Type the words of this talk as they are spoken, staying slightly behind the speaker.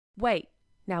Wait,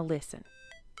 now listen.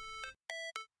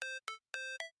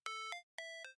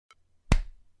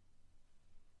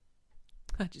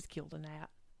 I just killed a gnat.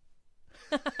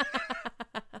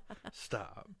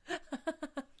 Stop.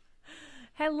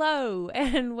 Hello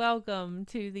and welcome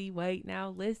to the Wait Now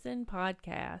Listen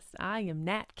podcast. I am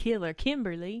Nat Killer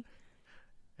Kimberly.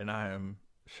 And I am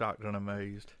shocked and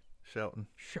amazed, Shelton.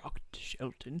 Shocked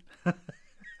Shelton.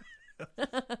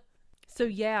 So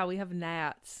yeah, we have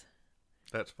gnats.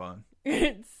 That's fun.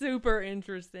 It's super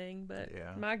interesting, but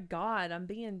Yeah. my God, I'm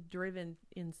being driven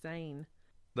insane.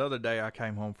 The other day I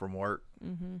came home from work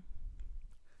Mm-hmm.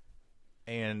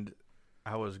 and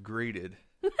I was greeted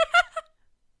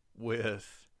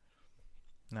with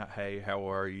not, hey, how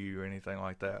are you, or anything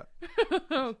like that.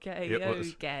 Okay, It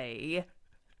was- okay.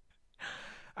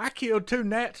 I killed 2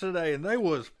 gnats today and they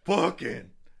was fucking.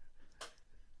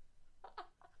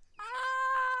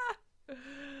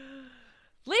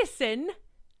 Listen,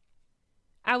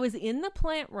 I was in the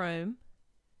plant room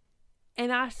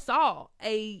and I saw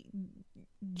a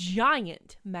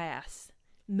giant mass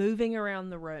moving around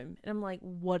the room. And I'm like,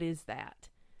 what is that?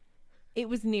 It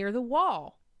was near the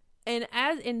wall. And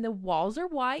the walls are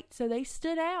white, so they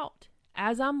stood out.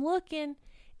 As I'm looking,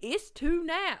 it's 2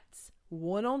 gnats,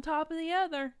 one on top of the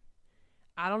other.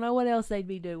 I don't know what else they'd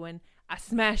be doing. I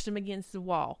smashed them against the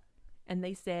wall and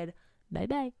they said,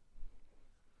 bye-bye.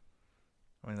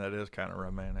 I mean, that is kind of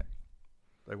romantic.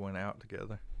 They went out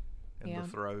together in Yeah. the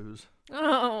throes.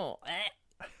 Oh,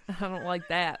 I don't like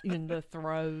that in the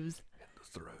throes.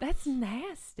 The throes That's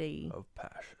nasty. of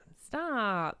passion.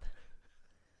 Stop.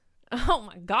 Oh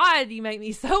my God, you make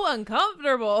me so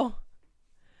uncomfortable.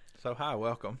 So, hi,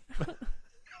 welcome.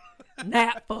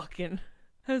 Gnat fucking.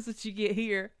 That's what you get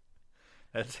here.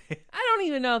 That's it. I don't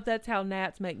even know if that's how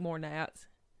gnats make more gnats.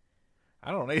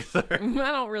 I don't either.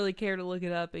 I don't really care to look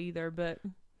it up either, but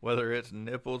Whether it's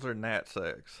nipples or gnat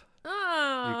sex,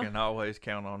 oh, you can always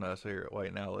count on us here at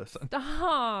Wait Now Listen.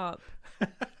 stop.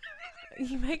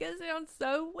 You make it sound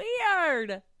so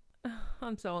weird.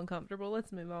 I'm so uncomfortable.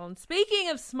 Let's move on. Speaking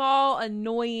of small,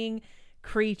 annoying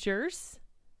creatures,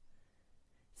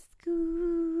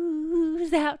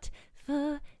 school's out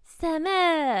for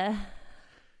summer.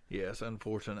 Yes,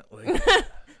 unfortunately.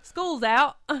 School's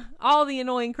out. All the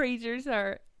annoying creatures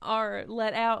are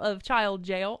let out of child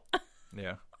jail.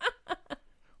 Yeah.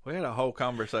 We had a whole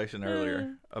conversation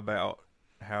earlier about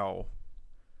how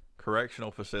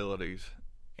correctional facilities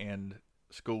and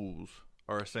schools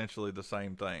are essentially the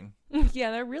same thing.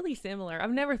 Yeah, they're really similar.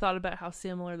 I've never thought about how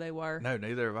similar they were, No,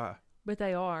 neither have I. but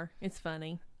they are. It's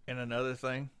funny. And another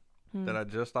thing that I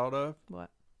just thought of, What?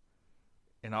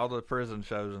 in all the prison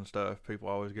shows and stuff, people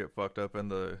always get fucked up in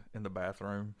the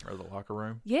bathroom or the locker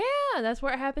room. Yeah, that's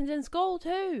where it happens in school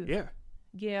too. Yeah.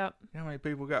 Yeah. You know how many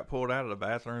people got pulled out of the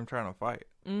bathroom trying to fight?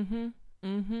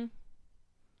 Mm-hmm.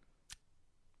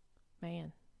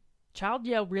 Man, child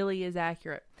jail really is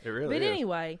accurate. It really But is.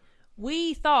 anyway,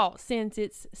 we thought since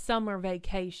it's summer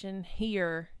vacation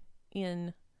here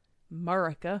in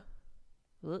America,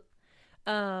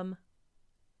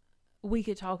 we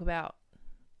could talk about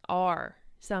our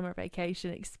summer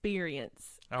vacation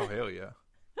experience. Oh, hell yeah.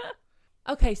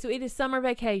 Okay, so it is summer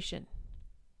vacation.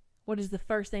 What is the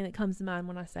first thing that comes to mind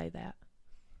when I say that?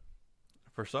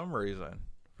 For some reason,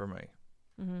 for me,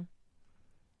 Mm-hmm.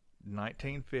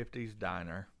 1950s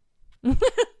diner,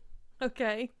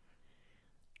 Okay.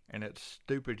 and it's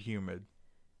stupid humid,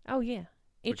 Oh, yeah.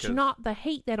 It's Because- not the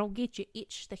heat that'll get you,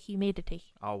 it's the humidity.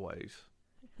 always.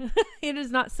 It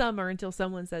is not summer until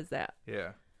someone says that.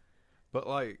 Yeah. But,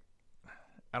 like,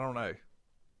 I don't know.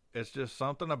 It's just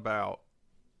something about...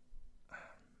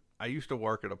 I used to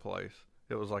work at a place.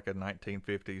 It was like a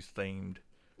 1950s themed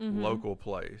local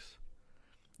place.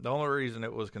 The only reason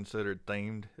it was considered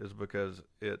themed is because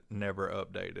it never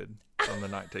updated from the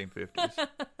 1950s.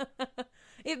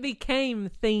 It became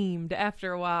themed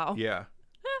after a while. Yeah.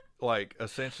 Like,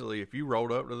 essentially, if you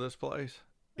rolled up to this place,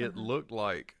 it looked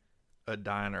like a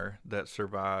diner that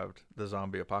survived the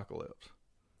zombie apocalypse.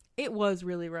 It was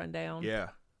really run down. Yeah.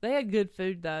 They had good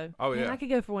food, though. Oh, Man, yeah. I could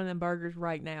go for one of them burgers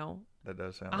right now. That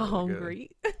does sound I'm really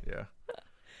hungry. good.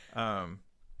 Yeah.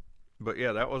 But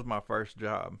yeah, that was my first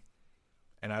job.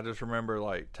 And I just remember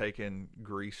like taking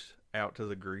grease out to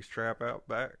the grease trap out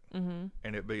back Mm-hmm.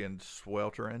 and it being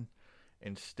sweltering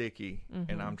and sticky.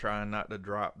 And I'm trying not to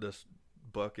drop this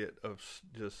bucket of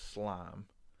just slime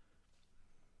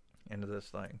into this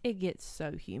thing. It gets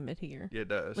so humid here. It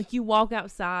does. Like you walk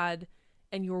outside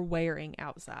and you're wearing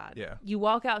outside. Yeah. You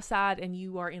walk outside and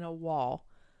you are in a wall.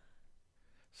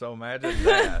 So imagine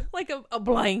that. Like a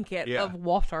blanket Yeah. of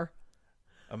water.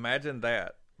 Imagine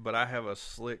that. But I have a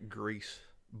slick grease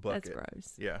bucket. That's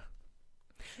gross. Yeah.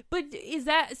 But is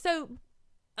that so?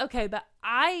 Okay, but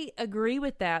I agree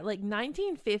with that. Like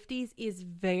 1950s is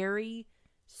very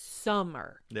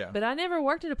summer. Yeah. But I never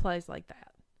worked at a place like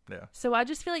that. Yeah. So I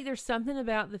just feel like there's something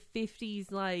about the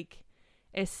 50s like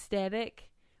aesthetic,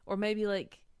 or maybe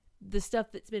like the stuff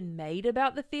that's been made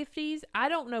about the 50s. I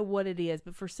don't know what it is,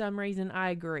 but for some reason I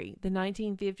agree. The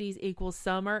 1950s equals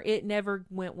summer. It never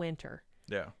went winter.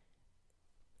 Yeah.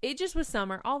 It just was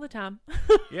summer all the time.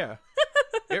 Yeah.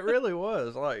 It really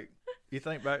was. Like, you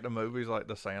think back to movies like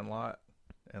The Sandlot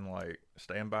and like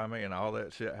Stand By Me, and all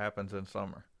that shit happens in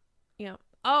summer. Yeah.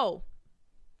 Oh,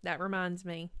 that reminds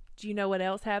me. Do you know what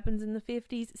else happens in the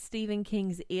 50s? Stephen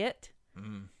King's It.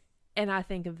 Mm. And I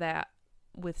think of that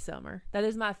with summer. That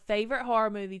is my favorite horror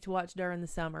movie to watch during the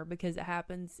summer because it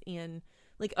happens in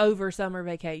like over summer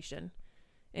vacation,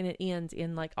 and it ends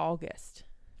in like August.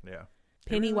 Yeah.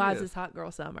 Pennywise's Hot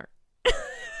Girl Summer.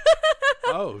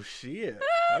 Oh, shit.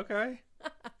 Okay.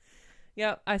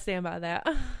 Yep, I stand by that.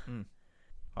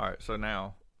 All right, so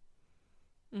now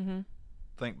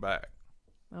think back,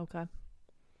 Okay.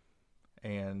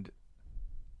 and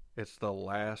it's the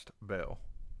last bell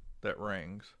that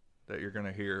rings that you're going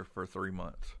to hear for 3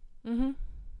 months. Mm-hmm.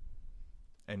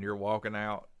 And you're walking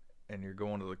out and you're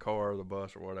going to the car or the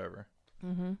bus or whatever.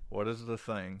 Mm-hmm. What is the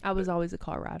thing? I was always a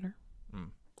car rider.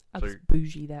 I So was you're-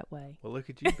 bougie that way. Well, look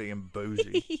at you being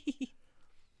bougie.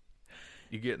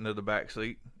 You get into the back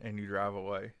seat and you drive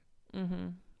away. Mm-hmm.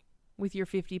 With your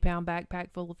 50-pound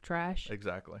backpack full of trash.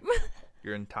 Exactly.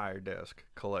 Your entire desk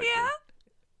collected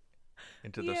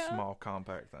into the Yeah. small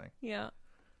compact thing. Yeah.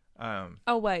 Um,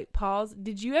 Oh, wait. Pause.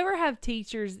 Did you ever have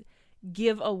teachers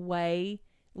give away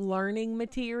learning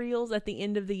materials at the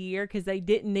end of the year because they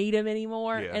didn't need them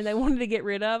anymore Yes. and they wanted to get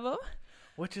rid of them?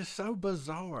 which is so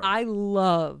bizarre. I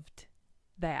loved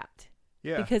that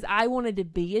yeah. because I wanted to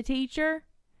be a teacher,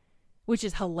 which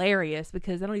is hilarious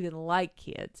because I don't even like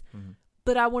kids. Mhm.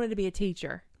 But I wanted to be a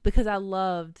teacher because I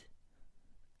loved,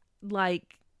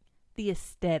 like, the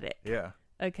aesthetic. Yeah.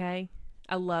 Okay?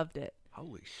 I loved it.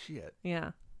 Holy shit.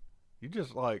 Yeah. You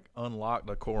just like unlocked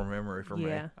a core memory for me.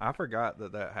 Yeah. I forgot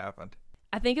that happened.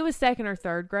 I think it was 2nd or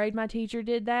 3rd grade my teacher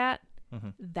did that.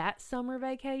 Mhm. That summer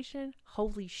vacation,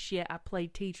 holy shit, I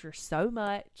played teacher so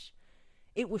much.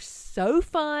 It was so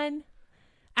fun.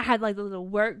 I had like the little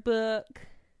workbook,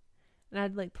 and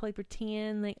I'd like play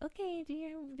pretend, like, okay, do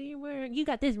your work. You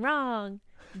got this wrong.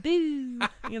 Boo.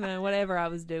 You know, whatever I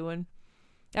was doing.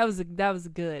 That was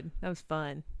good. That was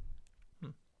fun.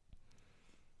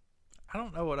 I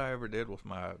don't know what I ever did with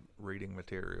my reading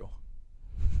material.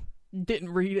 Didn't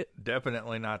read it.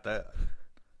 Definitely not that.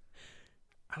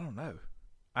 I don't know.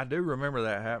 I do remember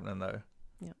that happening though.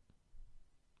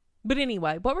 But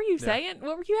anyway, what were you Yeah. saying?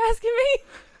 What were you asking me?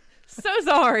 So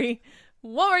sorry.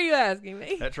 What were you asking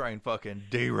me? That train fucking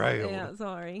derailed. Yeah,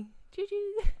 sorry.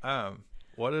 Choo-choo.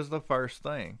 What is the first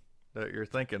thing that you're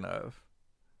thinking of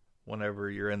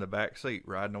whenever you're in the back seat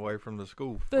riding away from the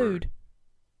school? Food.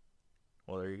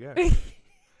 Well, there you go.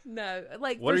 No,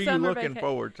 like What for are you summer looking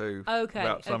forward to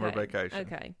about summer vacation?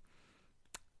 Okay.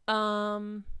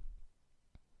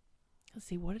 Let's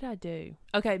see. What did I do?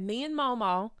 Okay, me and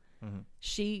Mama, Mhm.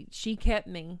 she kept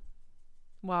me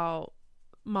while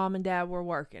Mom and Dad were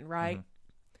working. Right. Mhm.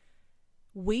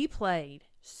 We played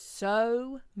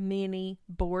so many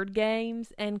board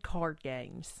games and card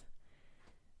games.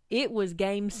 It was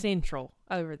Game Central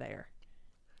over there.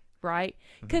 Right?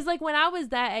 Because, like, when I was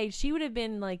that age, she would have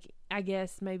been, like, I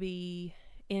guess maybe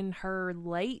in her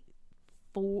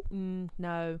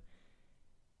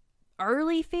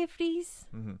early 50s,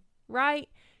 Mhm. right?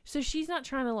 So she's not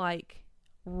trying to, like,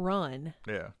 run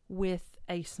Yeah. with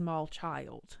a small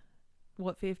child.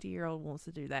 What 50-year-old wants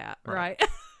to do that, Right. right?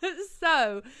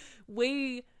 So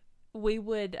we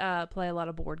would play a lot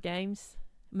of board games,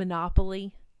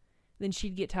 Monopoly. Then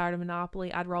she'd get tired of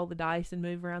Monopoly. I'd roll the dice and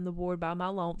move around the board by my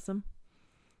lonesome.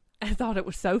 I thought it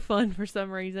was so fun for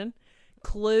some reason.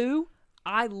 Clue.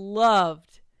 I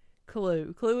loved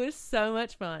Clue. Clue is so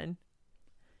much fun.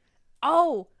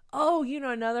 Oh, you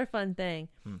know another fun thing.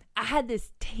 I had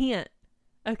this tent,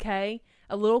 okay?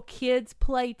 A little kid's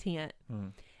play tent.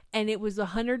 And it was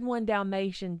 101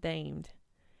 Dalmatian themed.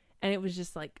 And it was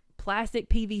just like plastic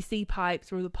PVC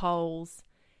pipes were the poles.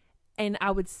 And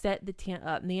I would set the tent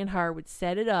up. Me and her would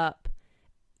set it up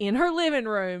in her living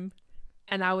room,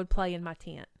 and I would play in my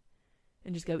tent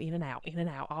and just go in and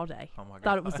out all day. Oh my God.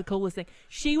 Thought it was the coolest thing.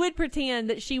 She would pretend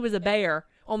that she was a bear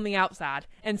on the outside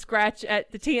and scratch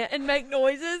at the tent and make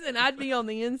noises, and I'd be on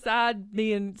the inside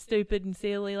being stupid and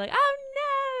silly, like, oh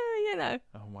no, you know.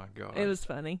 Oh my God. It was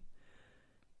funny.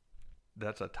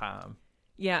 That's a time.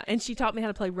 Yeah, and she taught me how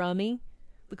to play rummy.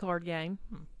 the card game,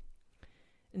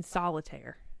 and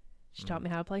solitaire. She taught me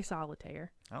how to play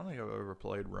solitaire. I don't think I've ever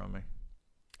played Rummy.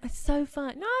 It's so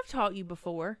fun. No, I've taught you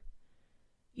before.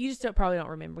 You just probably don't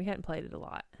remember. We hadn't played it a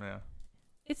lot. Yeah.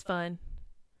 It's fun.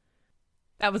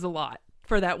 That was a lot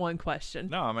for that one question.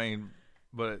 No, I mean,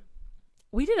 but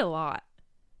We did a lot.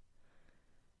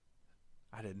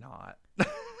 I did not.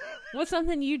 What's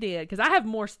something you did? Because I have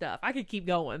more stuff. I could keep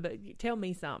going, but tell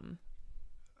me something.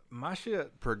 My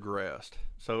shit progressed.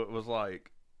 So it was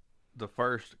like the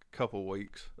first couple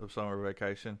weeks of summer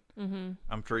vacation. Mm-hmm.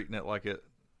 I'm treating it like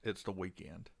it's the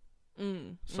weekend.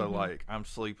 So like I'm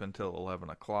sleeping till 11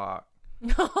 o'clock.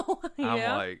 Oh, yeah.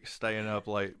 I'm like staying up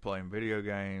late playing video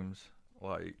games,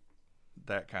 like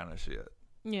that kind of shit.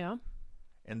 Yeah.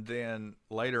 And then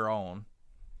later on,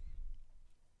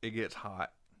 it gets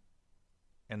hot.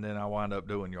 And then I wind up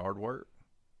doing yard work.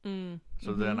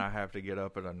 So then I have to get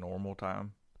up at a normal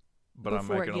time. But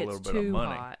Before I'm making a little bit of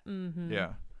money. Hot. Mm-hmm.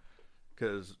 Yeah.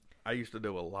 Because I used to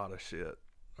do a lot of shit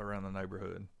around the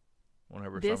neighborhood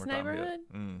whenever This summertime neighborhood?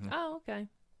 hit. Mm-hmm. Oh, okay.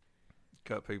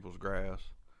 Cut people's grass.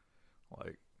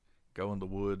 Like, go in the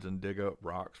woods and dig up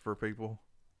rocks for people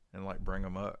and, like, bring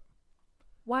them up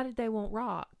Why did they want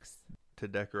rocks? to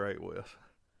decorate with.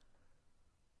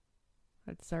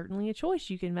 That's certainly a choice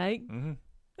you can make. Mm-hmm.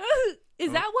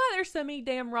 Is that why there's so many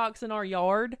damn rocks in our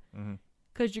yard? Mm-hmm.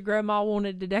 Because your grandma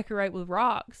wanted to decorate with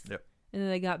rocks. Yep. And then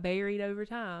they got buried over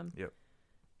time. Yep.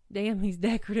 Damn, these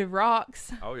decorative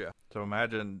rocks. Oh, yeah. So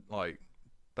imagine, like,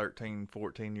 13,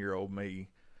 14-year-old me,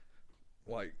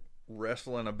 like,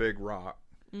 wrestling a big rock,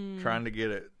 trying to get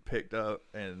it picked up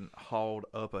and hauled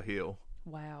up a hill.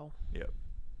 Wow. Yep.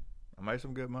 I made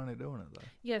some good money doing it, though.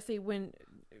 Yeah, see,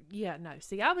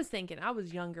 See, I was thinking I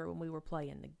was younger when we were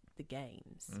playing the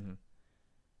games. Mm-hmm.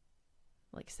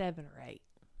 Like 7 or 8.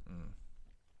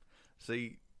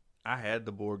 See, I had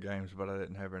the board games, but I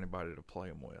didn't have anybody to play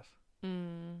them with.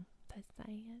 That's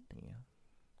sad. Yeah.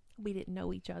 We didn't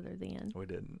know each other then. We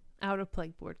didn't. I would have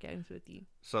played board games with you.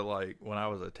 So, like, when I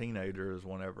was a teenager is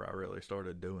whenever I really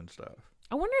started doing stuff.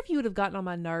 I wonder if you would have gotten on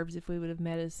my nerves if we would have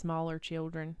met as smaller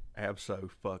children.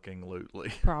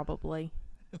 Abso-fucking-lutely. Probably.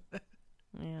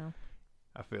 Yeah.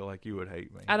 I feel like you would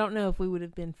hate me. I don't know if we would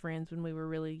have been friends when we were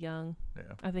really young.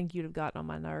 Yeah. I think you'd have gotten on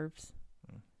my nerves.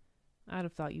 I'd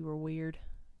have thought you were weird.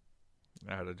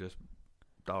 I'd have just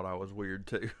thought I was weird,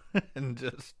 too, and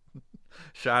just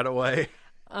shied away.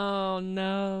 Oh,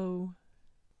 no.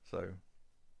 So.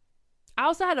 I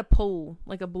also had a pool,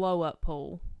 like a blow-up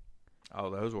pool. Oh,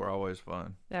 those were always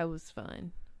fun. That was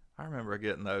fun. I remember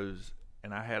getting those,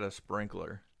 and I had a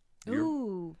sprinkler.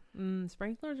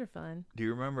 Sprinklers are fun. Do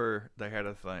you remember they had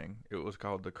a thing? It was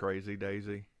called the Crazy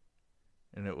Daisy,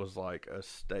 and it was like a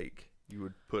stake. You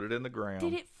would put it in the ground.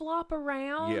 Did it flop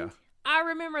around? Yeah. I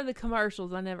remember the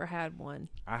commercials. I never had one.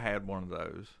 I had one of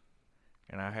those,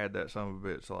 and I had that son of a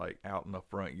bitch like out in the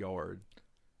front yard,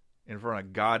 in front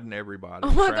of God and everybody.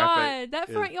 Oh my Traffic God,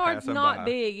 that front is yard's passing not by.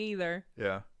 big either.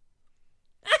 Yeah.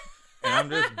 And I'm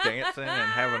just dancing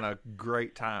and having a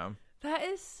great time. That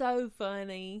is so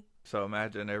funny. So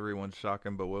imagine everyone's shock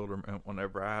and bewilderment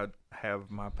whenever I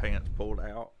have my pants pulled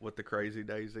out with the Crazy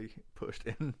Daisy pushed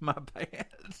in my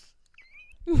pants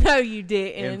No, you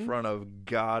didn't. in front of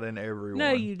God and everyone.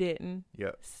 No, you didn't.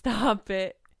 Yep. Stop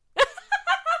it.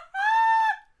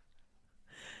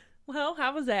 Well,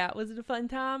 how was that? Was it a fun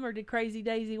time, or did Crazy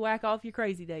Daisy whack off your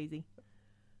Crazy Daisy?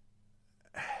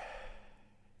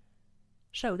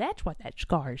 So that's what that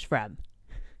scar is from.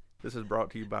 This is brought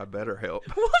to you by BetterHelp.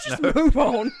 We'll just move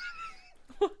on.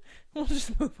 We'll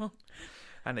just move on.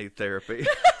 I need therapy.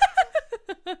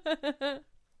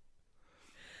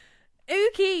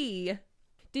 Ookie.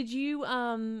 Did you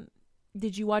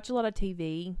watch a lot of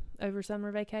TV over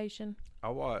summer vacation? I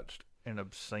watched an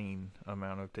obscene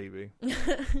amount of TV.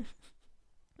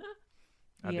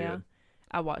 I did.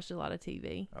 I watched a lot of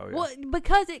TV. Oh, yeah. Well,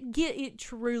 because it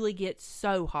truly gets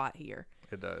so hot here.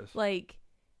 It does. Like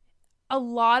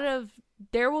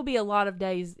there will be a lot of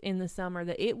days in the summer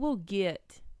that it will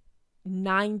get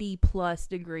 90 plus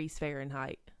degrees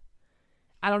Fahrenheit.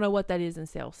 I don't know what that is in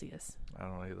Celsius. I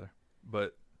don't either.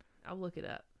 But I'll look it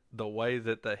up. the way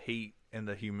that the heat and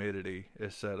the humidity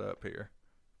is set up here,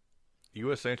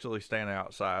 you essentially stand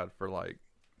outside for like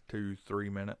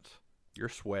 2-3 minutes. You're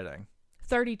sweating.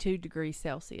 32 degrees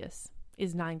Celsius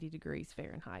is 90 degrees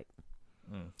Fahrenheit.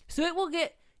 So it will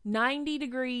get 90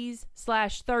 degrees /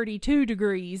 32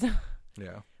 degrees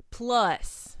Yeah.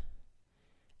 plus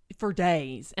for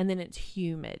days. And then it's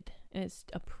humid and it's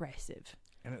oppressive.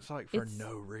 And it's like for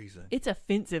no reason. It's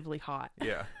offensively hot.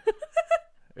 Yeah.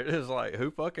 It is like,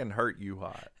 who fucking hurt you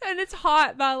hot? And it's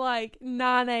hot by like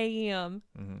 9 a.m.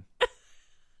 Mm-hmm.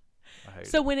 I hate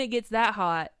So it. when it gets that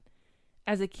hot,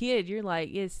 as a kid, you're like,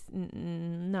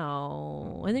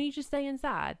 no. And then you just stay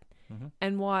inside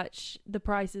and watch The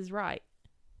Price is Right.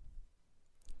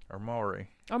 Or Maury.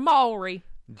 Or Maury.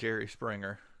 Jerry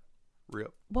Springer.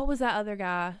 Rip. What was that other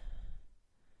guy?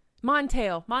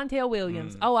 Montel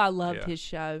Williams. Oh, I loved his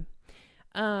show.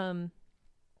 Did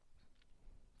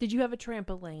you have a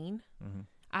trampoline? Mm-hmm.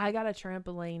 I got a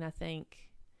trampoline, I think.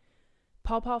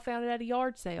 Paw found it at a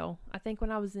yard sale, I think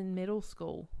when I was in middle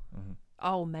school. Mm-hmm.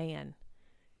 Oh, man.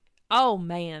 A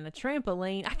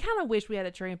trampoline. I kind of wish we had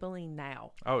a trampoline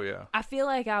now. Oh, yeah. I feel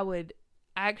like I would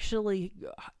actually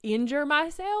injure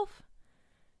myself.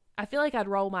 I feel like I'd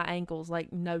roll my ankles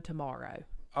like no tomorrow.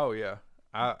 Oh, yeah.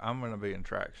 I'm going to be in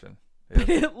traction. But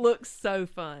it looks so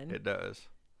fun. It does.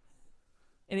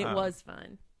 And it was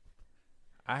fun.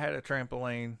 I had a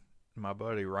trampoline. My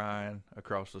buddy Ryan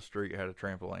across the street had a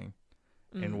trampoline.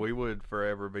 And we would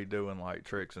forever be doing like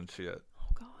tricks and shit.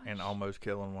 Oh, gosh. And almost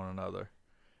killing one another.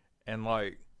 And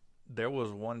like, there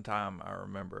was one time I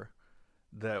remember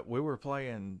that we were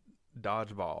playing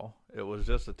dodgeball. It was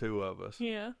just the two of us.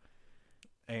 Yeah.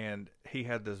 And he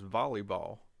had this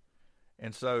volleyball.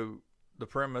 And so the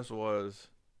premise was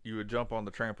you would jump on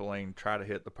the trampoline, try to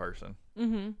hit the person.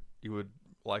 Mm-hmm. You would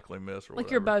likely miss or Like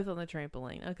whatever. you're both on the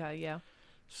trampoline. Okay, yeah.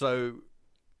 So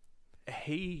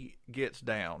he gets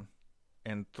down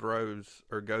and throws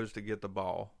or goes to get the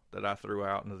ball that I threw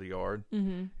out into the yard.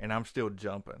 Mm-hmm. And I'm still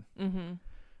jumping. Mm-hmm.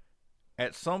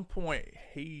 At some point,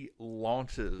 he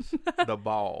launches the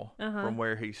ball from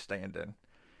where he's standing.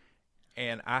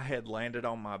 And I had landed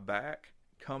on my back,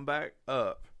 come back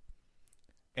up,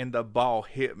 and the ball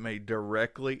hit me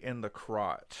directly in the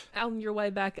crotch On your way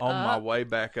back on up. my way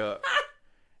back up.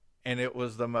 And it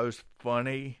was the most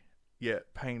funny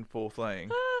yet painful thing.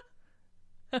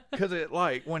 Because it,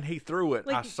 like, when he threw it,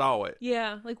 Like, I saw it.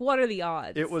 Yeah, like what are the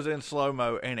odds? It was in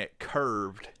slow-mo, and it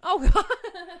curved. Oh, God.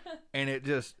 And it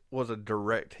just was a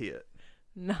direct hit.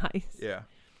 Nice. Yeah.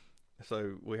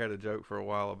 So we had a joke for a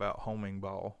while about homing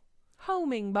ball.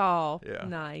 Homing ball. Yeah.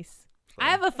 Nice. So, I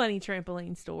have a funny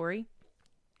trampoline story.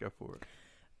 go for it.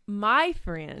 My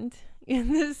friend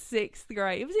in the 6th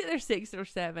grade, it was either 6th or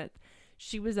 7th,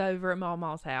 she was over at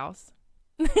Mama's house.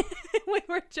 We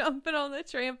were jumping on the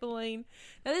trampoline.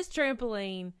 Now, this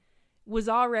trampoline was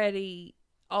already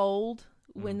old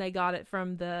when they got it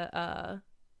from the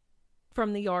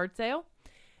yard sale,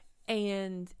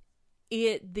 and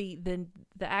the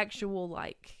actual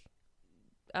like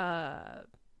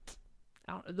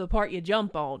the part you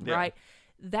jump on, Yeah. right?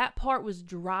 That part was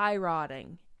dry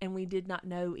rotting, and we did not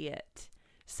know it.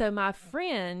 So my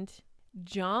friend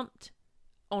jumped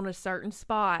on a certain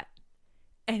spot,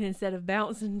 and instead of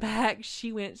bouncing back,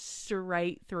 she went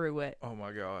straight through it. Oh,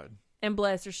 my God. And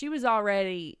bless her, she was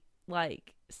already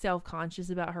like self-conscious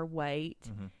about her weight.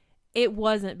 Mm-hmm. It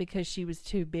wasn't because she was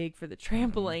too big for the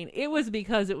trampoline. It was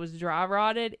because it was dry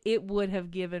rotted. It would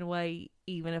have given way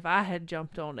even if I had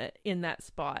jumped on it in that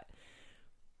spot.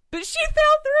 But she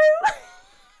fell through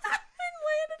and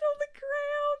landed on the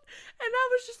ground. And I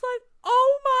was just like,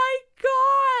 oh my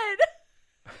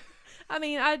God. I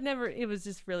mean, it was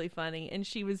just really funny. And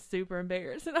she was super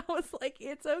embarrassed. And I was like,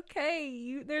 it's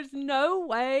okay. There's no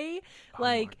way.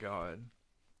 Like, oh, my God.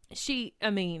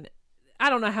 I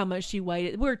don't know how much she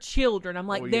weighed. We're children. I'm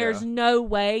like, Oh, yeah. there's no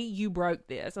way you broke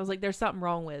this. I was like, there's something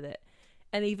wrong with it.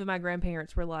 And even my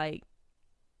grandparents were like,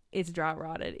 it's dry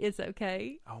rotted. It's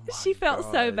okay. Oh, my She felt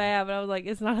so God. bad, but I was like,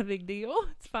 it's not a big deal.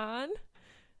 It's fine.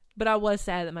 But I was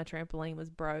sad that my trampoline was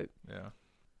broke. Yeah.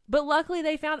 But luckily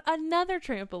they found another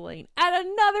trampoline at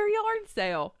another yard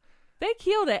sale. They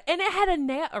killed it. And it had a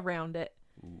net around it.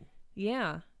 Ooh.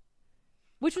 Yeah.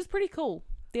 Which was pretty cool.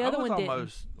 The other I was one didn't.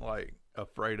 almost, like,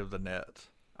 afraid of the nets.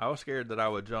 I was scared that I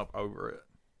would jump over it.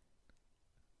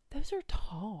 Those are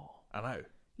tall. I know.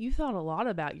 You thought a lot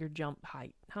about your jump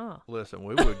height, huh? Listen,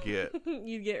 we would get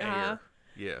You'd get high. air.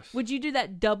 Yes. Would you do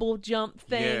that double jump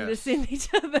thing to Yes. send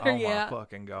each other? Oh, Yeah. my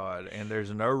fucking God. And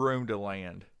there's no room to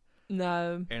land.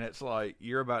 No. And it's like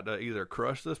you're about to either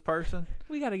crush this person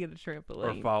We got to get a or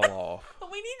trampoline. fall off.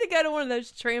 We need to go to one of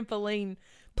those trampoline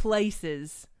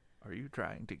places. Are you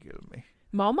trying to kill me?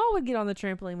 Mama would get on the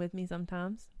trampoline with me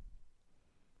sometimes.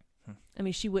 I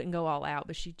mean, she wouldn't go all out,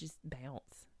 but she'd just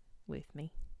bounce with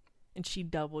me. And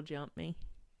she'd double jump me.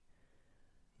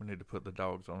 We need to put the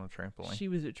dogs on a trampoline. She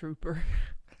was a trooper.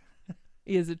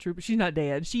 Is a trooper. She's not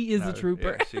dead. She is a No,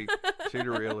 trooper. Yeah, she's the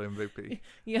real MVP.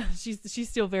 Yeah, she's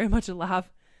still very much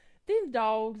alive. These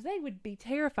dogs, they would be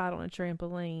terrified on a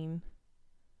trampoline.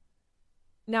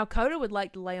 Now, Coda would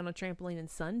like to lay on a trampoline and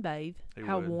sunbathe. He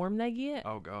How would. warm they get.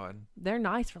 Oh God, They're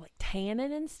nice for like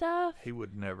tanning and stuff. he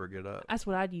would never get up. That's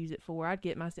what I'd use it for. I'd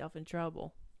get myself in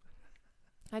trouble.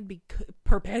 I'd be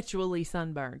perpetually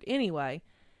sunburned. Anyway,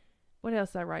 what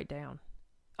else did I write down?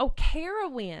 Oh,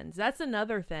 Carowinds. That's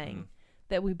another thing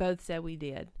that we both said we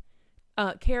did.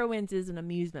 Carowinds is an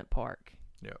amusement park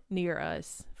near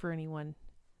us, for anyone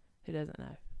who doesn't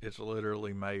know. It's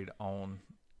literally made on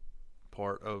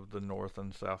part of the North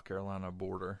and South Carolina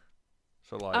border.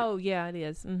 So like, Oh, yeah, it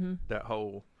is. Mm-hmm. that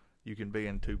whole you can be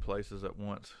in two places at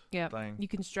once thing. You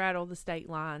can straddle the state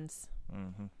lines.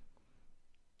 Mm-hmm.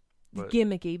 It's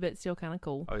gimmicky, but still kind of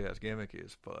cool. Oh yeah, it's gimmicky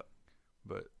as fuck.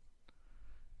 But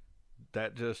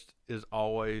that just is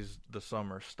always the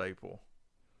summer staple.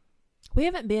 We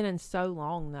haven't been in so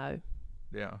long, though.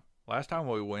 Yeah. Last time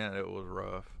we went, it was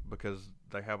rough because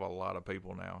they have a lot of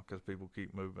people now because people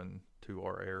keep moving to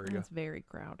our area. It's very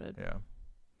crowded. Yeah.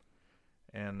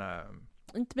 And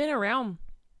It's been around.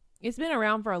 It's been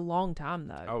around for a long time,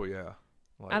 though. oh yeah,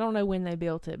 like, I don't know when they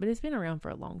built it, but it's been around for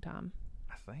a long time.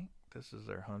 I think this is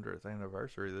their 100th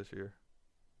anniversary this year.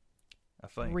 I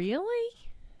think. Really?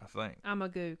 I think. I'm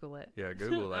going to Google it. Yeah,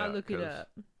 Google that. I'll look it 'cause- up.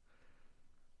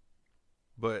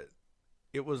 But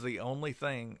it was the only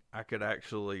thing I could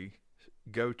actually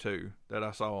go to that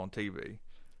I saw on TV.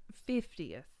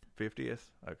 50th.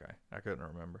 50th? Okay, I couldn't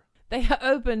remember. They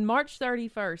opened March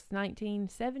 31st,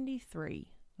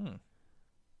 1973.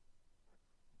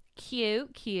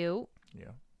 Cute, cute.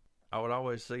 Yeah. I would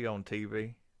always see on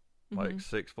TV, like Mhm.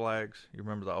 Six Flags. You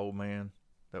remember the old man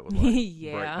that would like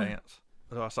Yeah. break dance?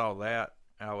 So I saw that.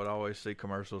 I would always see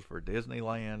commercials for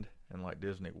Disneyland and like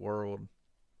Disney World.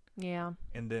 Yeah.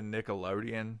 And then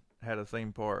Nickelodeon had a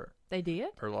theme park. They did?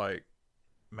 Or like,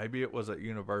 maybe it was at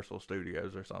Universal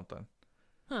Studios or something.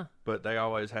 Huh. But they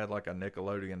always had like a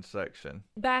Nickelodeon section.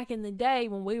 Back in the day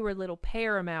when we were little,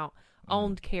 Paramount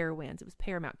owned Carowinds. It was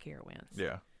Paramount Carowinds.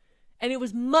 Yeah. And it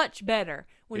was much better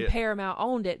when Yeah. Paramount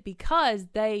owned it because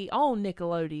they owned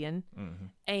Nickelodeon Mm-hmm.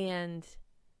 and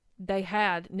they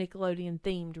had Nickelodeon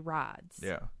themed rides.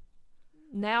 Yeah.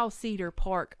 Now Cedar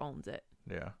Park owns it.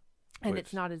 Yeah. And Which-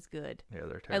 it's not as good. Yeah,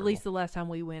 they're terrible. At least the last time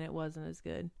we went, it wasn't as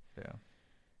good. Yeah.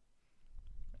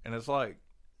 And it's like,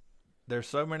 there's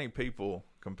so many people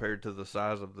compared to the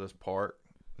size of this park,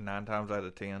 9 times out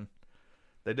of 10.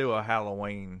 They do a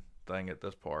Halloween thing at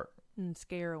this park. And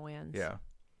Scarowinds. Yeah.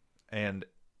 And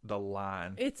the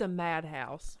line, It's a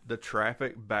madhouse. the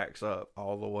traffic backs up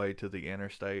all the way to the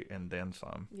interstate and then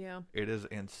some. Yeah. It is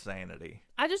insanity.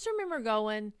 I just remember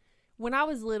going, when I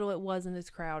was little, it wasn't as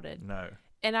crowded. No.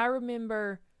 And I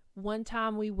remember one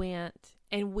time we went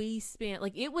and we spent,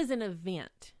 like, it was an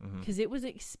event because it was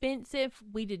expensive.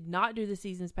 We did not do the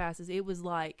seasons passes. It was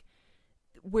like,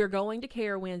 we're going to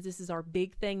Carowinds. This is our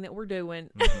big thing that we're doing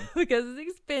because it's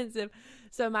expensive.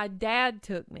 So my dad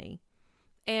took me.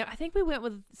 And I think we went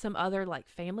with some other like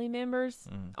family members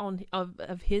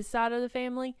of his side of the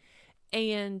family.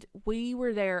 And we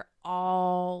were there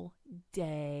all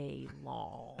day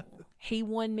long. He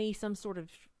won me some sort of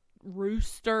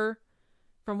rooster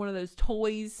from one of those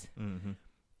toys. Mm-hmm.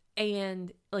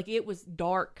 And like it was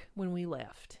dark when we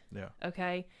left. Yeah.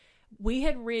 Okay. We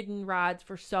had ridden rides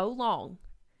for so long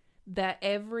that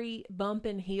every bump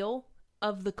and hill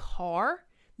of the car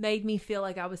made me feel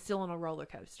like I was still on a roller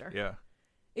coaster. Yeah.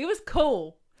 It was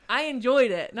cool. I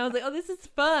enjoyed it. And I was like, oh, this is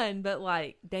fun. But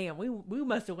like, damn, we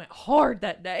must have went hard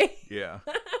that day. Yeah.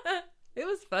 It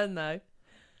was fun though.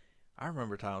 I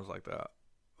remember times like that.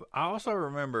 I also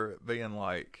remember it being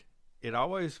like, it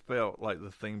always felt like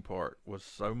the theme park was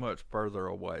so much further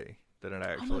away than it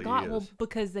actually Oh my God. is. Well,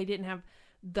 because they didn't have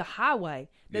the highway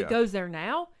that Yeah. goes there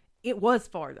now, it was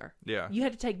farther. Yeah. You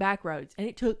had to take back roads and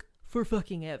it took for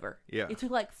fucking ever. Yeah. It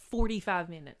took like 45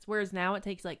 minutes. Whereas now it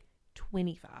takes like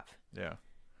 25. Yeah.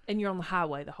 And you're on the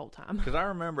highway the whole time. Because I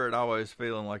remember it always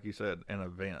feeling, like you said, an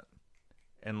event.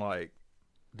 And like,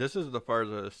 this is the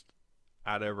furthest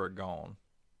I'd ever gone.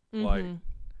 Like, Mhm.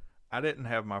 I didn't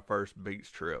have my first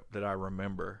beach trip that I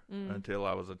remember until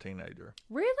I was a teenager.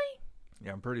 Really?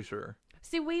 Yeah, I'm pretty sure.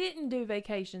 See, we didn't do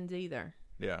vacations either.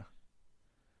 Yeah.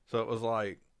 So it was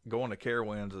like going to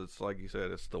Carowinds, it's like you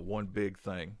said, it's the one big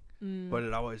thing. But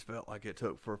it always felt like it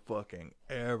took for fucking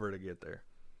ever to get there.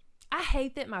 I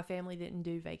hate that my family didn't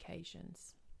do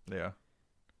vacations. Yeah.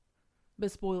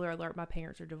 But spoiler alert, my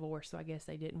parents are divorced, so I guess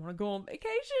they didn't want to go on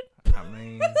vacation. I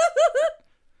mean,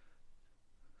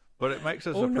 but it makes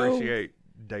us Oh, no. appreciate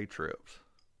day trips.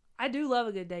 I do love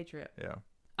a good day trip. Yeah.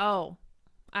 Oh,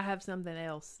 I have something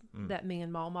else that me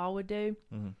and Mama would do.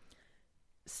 Mhm.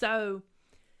 So,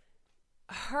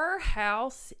 Her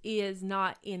house is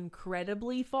not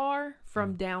incredibly far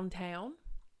from downtown.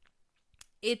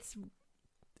 It's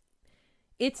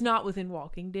not within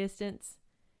walking distance,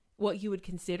 what you would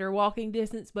consider walking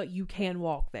distance, but you can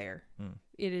walk there.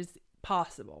 It is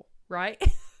possible, right?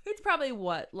 It's probably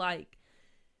like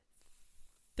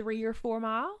 3 or 4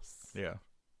 miles? Yeah,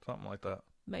 something like that.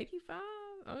 Maybe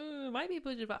 5? Might be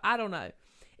pushing 5. I don't know.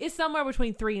 It's somewhere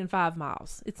between 3 and 5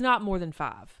 miles. It's not more than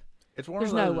 5. It's one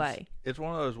There's of those, no way. It's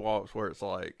one of those walks where it's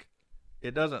like,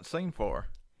 it doesn't seem far,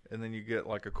 and then you get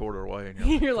like a quarter way,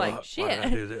 and You're like, "Fuck, shit. why did I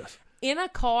do this?" In a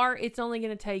car, it's only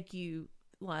going to take you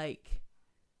like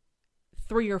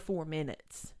 3 or 4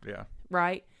 minutes, Yeah.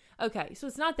 right? Okay, so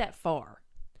it's not that far.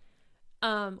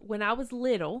 When I was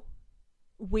little,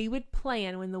 we would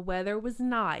plan when the weather was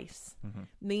nice.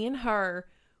 Me and her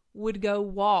would go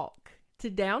walk to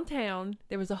downtown.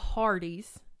 There was a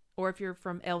Hardee's, or if you're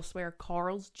from elsewhere,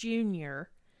 Carl's Jr.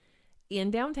 in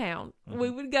downtown. We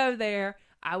would go there.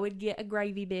 I would get a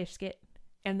gravy biscuit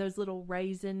and those little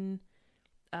raisin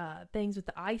things with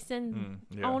the icing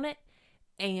on it,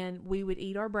 and we would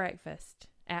eat our breakfast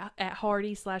at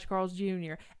Hardee's / Carl's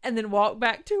Jr. and then walk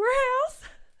back to her house.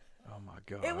 Oh my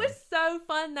God. It was so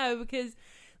fun though, because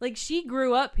like she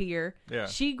grew up here. Yeah.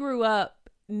 She grew up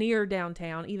near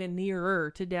downtown, even nearer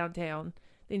to downtown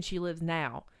than she lives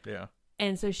now. Yeah.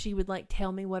 And so she would like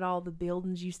tell me what all the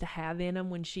buildings used to have in them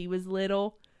when she was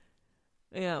little.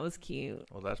 Yeah, it was cute.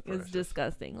 Well, that's It was precious.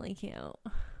 disgustingly cute.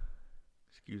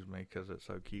 Excuse me, because it's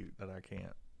so cute that I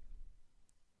can't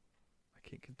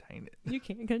contain it. You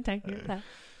can't contain yourself.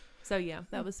 So yeah,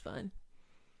 that was fun.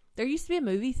 There used to be a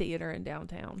movie theater in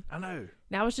downtown. I know.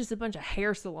 Now it's just a bunch of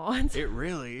hair salons. It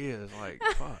really is. Like,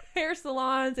 fuck. Hair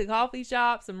salons and coffee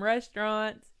shops and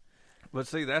restaurants. But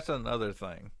see, that's another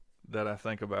thing that I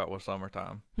think about with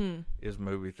summertime is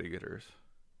movie theaters.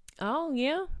 Oh,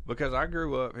 yeah? Because I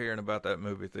grew up hearing about that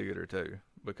movie theater too.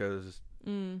 Because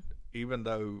even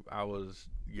though I was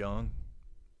young,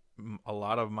 a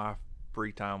lot of my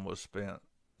free time was spent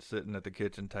sitting at the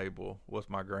kitchen table with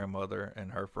my grandmother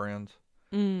and her friends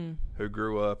who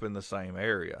grew up in the same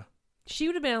area. She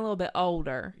would have been a little bit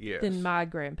older than my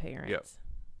grandparents. Yep.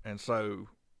 And so,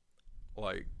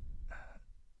 like,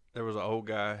 there was an old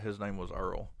guy, his name was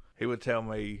Earl. He would tell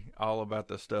me all about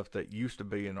the stuff that used to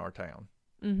be in our town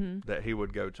that he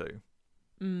would go to.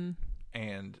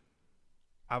 And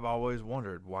I've always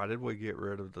wondered, why did we get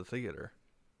rid of the theater?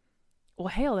 Well,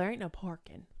 hell, there ain't no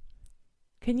parking.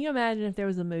 Can you imagine if there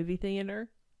was a movie theater?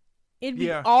 It'd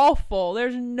be awful.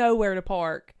 There's nowhere to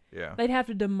park. Yeah. They'd have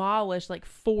to demolish like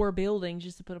 4 buildings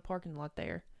just to put a parking lot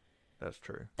there. That's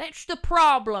true. That's the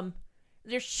problem.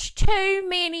 There's too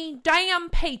many damn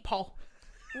people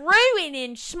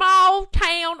ruining small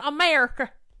town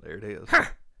America. There it is.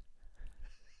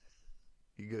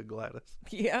 You good, Gladys?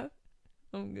 Yeah,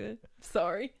 I'm good.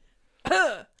 Sorry.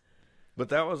 But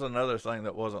that was another thing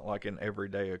that wasn't like an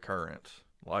everyday occurrence.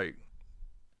 Like,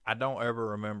 I don't ever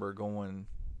remember going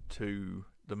to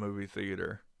the movie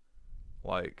theater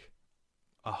like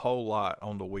a whole lot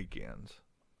on the weekends,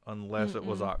 unless it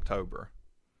was October.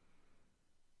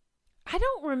 I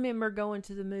don't remember going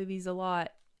to the movies a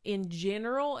lot in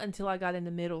general until I got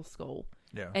into middle school.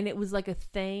 Yeah. And it was like a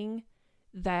thing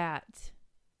that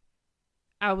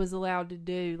I was allowed to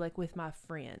do like with my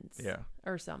friends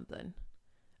or something.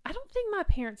 I don't think my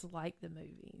parents liked the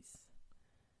movies.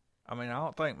 I mean, I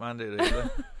don't think mine did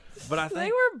either. But I think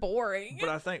they were boring. But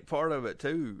I think part of it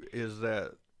too is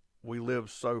that we live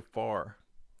so far.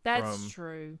 That's from,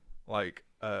 true. Like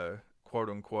quote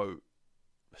unquote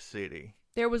city.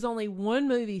 There was only one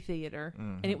movie theater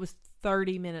and it was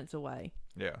 30 minutes away.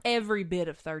 Yeah. Every bit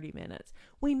of 30 minutes.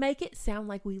 We make it sound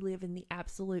like we live in the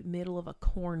absolute middle of a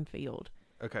cornfield.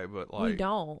 Okay, but like we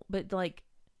don't. But like,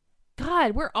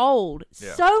 God, we're old.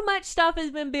 Yeah. So much stuff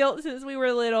has been built since we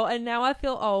were little, and now I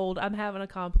feel old. I'm having a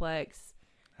complex.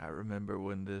 I remember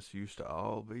when this used to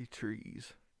all be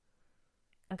trees.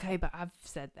 Okay, but I've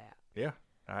said that. Yeah,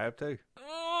 I have too.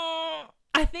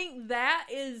 I think that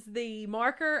is the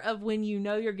marker of when you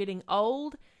know you're getting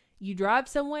old. You drive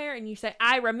somewhere and you say,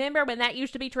 I remember when that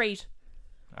used to be trees.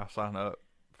 I'll sign up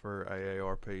for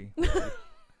AARP.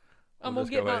 I'm We'll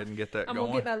gonna just go ahead and get that I'm going.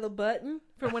 gonna get my little button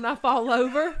for when I fall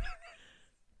over.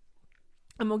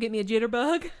 I'm gonna get me a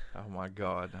jitterbug. Oh my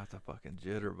God, not the fucking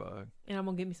jitterbug. And I'm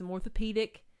gonna get me some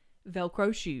orthopedic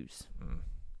Velcro shoes.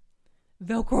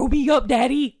 Velcro me up,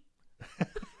 Daddy.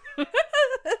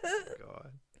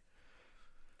 God.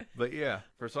 But yeah,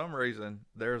 for some reason,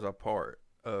 there's a part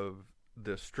of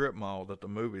this strip mall that the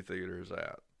movie theater is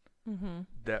at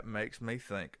that makes me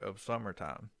think of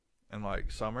summertime. And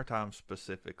like summertime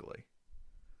specifically.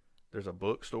 there's a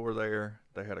bookstore there.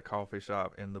 They had a coffee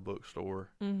shop in the bookstore.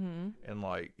 Mm-hmm. And,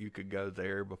 like, you could go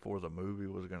there before the movie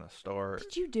was going to start.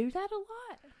 Did you do that a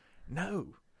lot?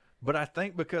 No. But I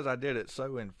think because I did it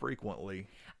so infrequently.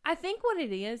 I think what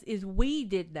it is we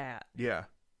did that. Yeah.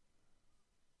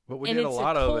 But we and did a it's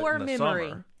lot a of it core in the memory.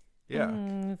 summer.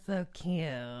 Yeah. So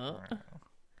cute.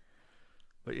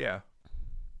 But yeah.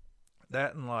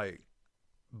 That and, like,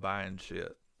 buying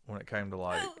shit when it came to,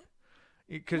 like,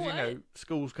 because, you know,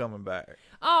 school's coming back.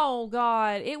 Oh,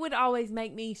 God. It would always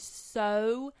make me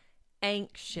so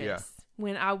anxious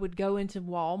when I would go into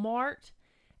Walmart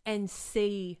and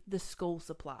see the school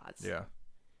supplies. Yeah.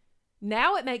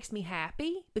 Now it makes me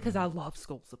happy because I love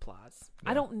school supplies.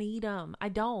 Yeah. I don't need them. I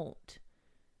don't.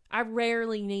 I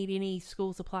rarely need any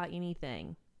school supply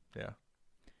anything. Yeah.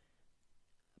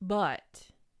 But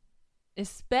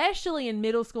especially in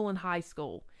middle school and high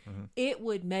school, Mm-hmm. it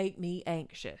would make me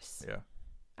anxious. Yeah.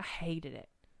 I hated it.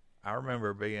 I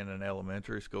remember being in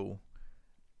elementary school.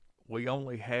 We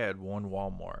only had one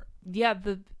Walmart. Yeah,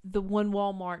 the one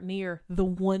Walmart near the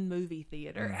one movie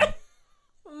theater.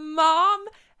 Mm-hmm. Mom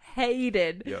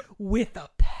hated Yep. with a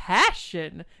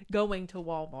passion going to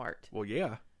Walmart. Well,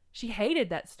 yeah. She hated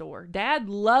that store. Dad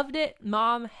loved it.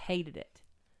 Mom hated it.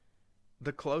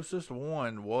 The closest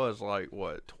one was like,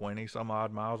 what, 20 some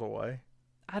odd miles away?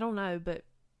 I don't know, but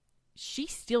she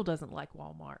still doesn't like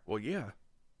Walmart. Well, yeah.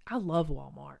 I love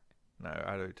Walmart. No,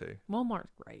 I do too.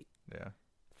 Walmart's great. Yeah.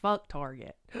 Fuck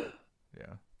Target.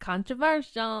 Yeah.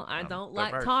 Controversial. I don't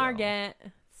like Controversial. Target.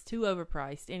 It's too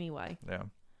overpriced anyway. Yeah.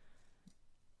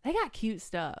 They got cute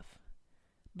stuff,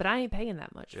 but I ain't paying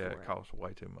that much Yeah, for it. it costs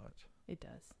way too much. It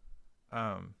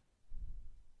does.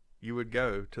 You would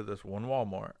go to this one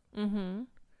Walmart, Mm-hmm.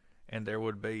 and there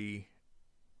would be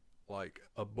like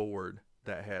a board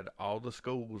that had all the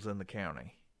schools in the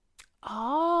county,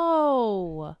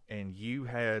 Oh. and you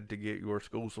had to get your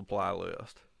school supply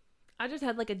list. I just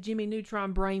had like a Jimmy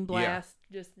Neutron brain blast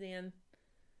just then.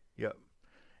 Yep.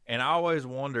 And I always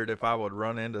wondered if I would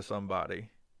run into somebody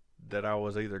that I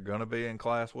was either going to be in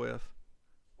class with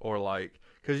or like,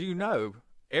 because you know,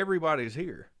 everybody's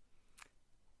here.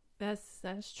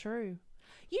 That's true.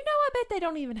 You know, I bet they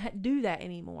don't even do that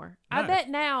anymore. I No. bet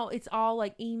now it's all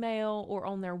like email or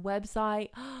on their website.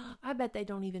 I bet they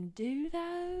don't even do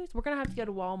those. We're going to have to go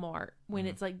to Walmart when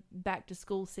it's like back to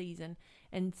school season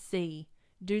and see,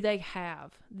 do they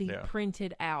have the Yeah.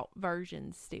 printed out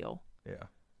versions still? Yeah.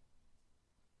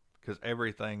 Because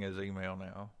everything is email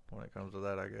now when it comes to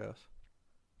that, I guess.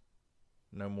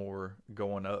 No more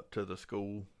going up to the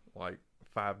school like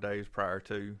 5 days prior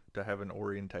to have an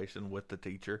orientation with the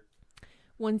teacher.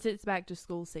 Once it's back to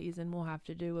school season, we'll have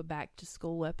to do a back to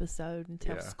school episode and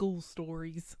tell Yeah. school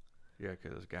stories. Yeah,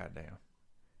 because goddamn.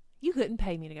 You couldn't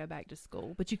pay me to go back to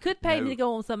school, but you could pay me No. to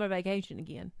go on summer vacation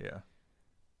again. Yeah,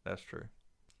 that's true.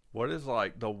 What is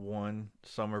like the one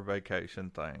summer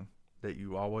vacation thing that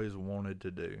you always wanted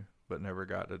to do but never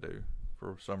got to do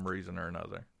for some reason or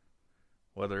another?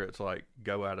 Whether it's like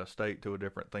go out of state to a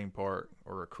different theme park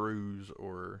or a cruise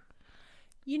or...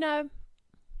 You know,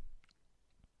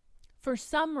 for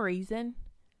some reason,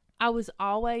 I was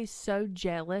always so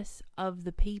jealous of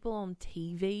the people on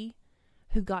TV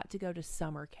who got to go to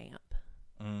summer camp.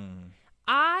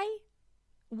 I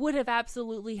would have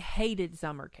absolutely hated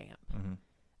summer camp. Mm-hmm.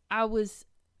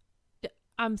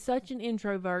 I'm such an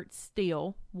introvert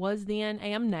still, was then,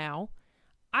 am now.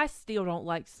 I still don't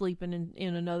like sleeping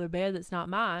in another bed that's not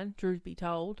mine, truth be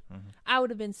told. Mm-hmm. I would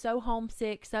have been so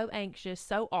homesick, so anxious,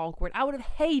 so awkward. I would have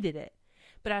hated it,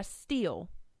 but I still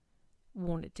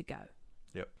wanted to go.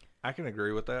 Yep. I can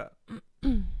agree with that.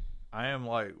 I am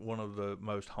like one of the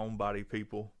most homebody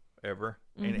people ever.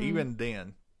 And Mhm. even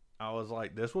then, I was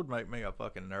like, this would make me a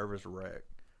fucking nervous wreck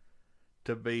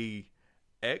to be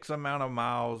X amount of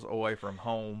miles away from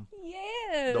home.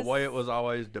 Yes. The way it was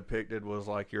always depicted was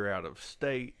like you're out of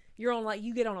state You're on, like,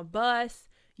 you get on a bus,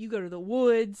 you go to the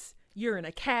woods, you're in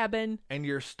a cabin. and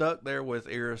you're stuck there with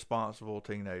irresponsible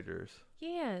teenagers.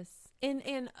 Yes.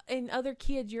 And other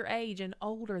kids your age and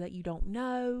older that you don't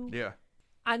know. Yeah.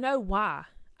 I know why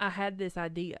I had this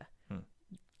idea.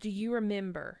 Do you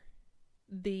remember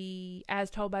the As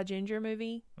Told by Ginger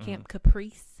movie, Camp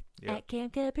Caprice? Yep. At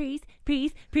Camp Caprice,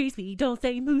 Priest, we don't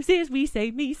say mooses, we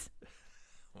say meese.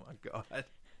 Oh my God.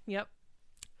 Yep.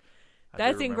 I do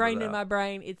That's remember ingrained in that. my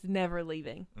brain. It's never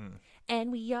leaving. Mm.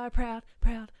 And we are proud,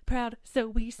 proud, proud, so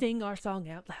we sing our song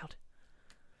out loud.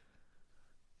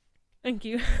 Thank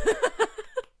you.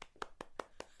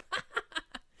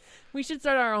 We should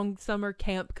start our own summer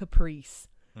Camp Caprice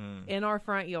in our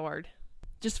front yard.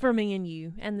 Just for me and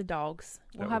you and the dogs.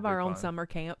 We'll That have would be our own fun. summer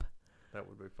camp. That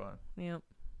would be fun. Yep.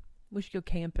 We should go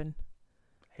camping.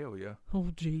 Hell yeah. Oh,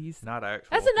 jeez. Not actual.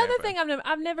 That's another camping. thing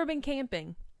I've never been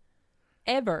camping.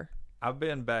 Ever. I've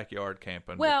been backyard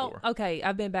camping Well, before. okay,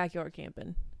 I've been backyard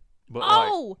camping. But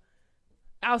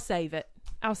I'll save it.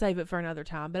 I'll save it for another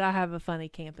time. But I have a funny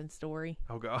camping story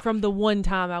oh god. from the one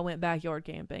time I went backyard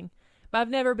camping. But I've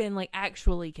never been like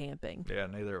actually camping. Yeah,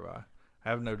 neither have I. I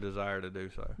have no desire to do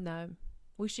so. No.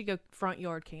 We should go front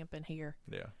yard camping here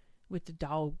Yeah. with the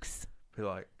dogs. Be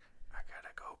like, I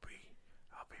gotta go pee.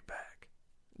 I'll be back.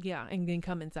 Yeah, and then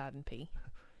come inside and pee.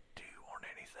 Do you want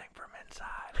anything from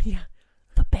inside? Yeah.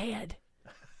 The bed.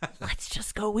 Let's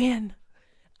just go in.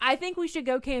 I think we should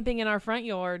go camping in our front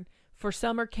yard for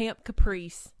summer camp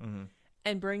Caprice Mm-hmm.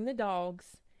 and bring the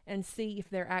dogs and see if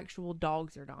they're actual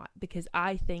dogs or not. Because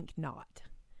I think not.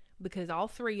 Because all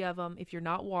three of them, if you're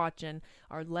not watching,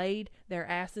 are laid their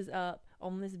asses up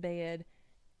on this bed.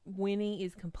 Winnie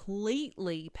is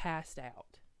completely passed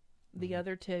out. The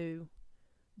other two,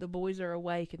 the boys are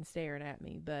awake and staring at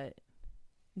me, but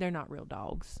they're not real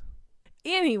dogs.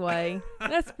 Anyway,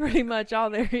 that's pretty much all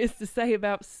there is to say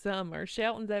about summer.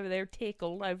 Shelton's over there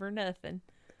tickled over nothing.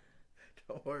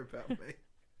 Don't worry about me.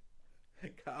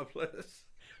 God bless.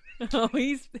 Oh,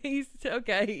 he's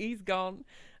okay. He's gone.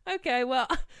 Okay, well,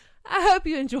 I hope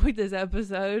you enjoyed this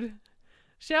episode.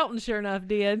 Shelton sure enough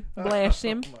did. Bless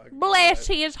him. Oh my God. Bless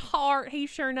his heart. He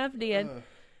sure enough did.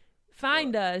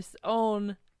 Find us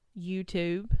on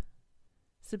YouTube.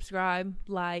 Subscribe,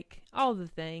 like, all the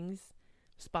things.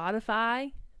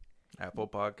 Spotify, Apple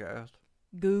Podcast.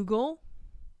 Google.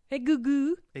 Hey,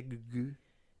 Google. Hey, goo.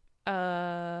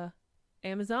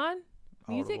 Amazon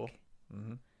Music. Audible.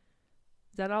 Mm-hmm.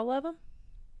 Is that all of them?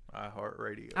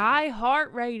 iHeartRadio.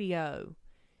 iHeartRadio.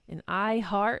 And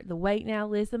iHeart the Wait Now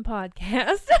Listen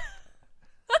podcast.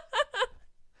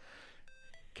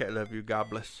 Can't love you. God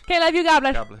bless. Okay, love you. God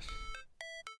bless. God bless.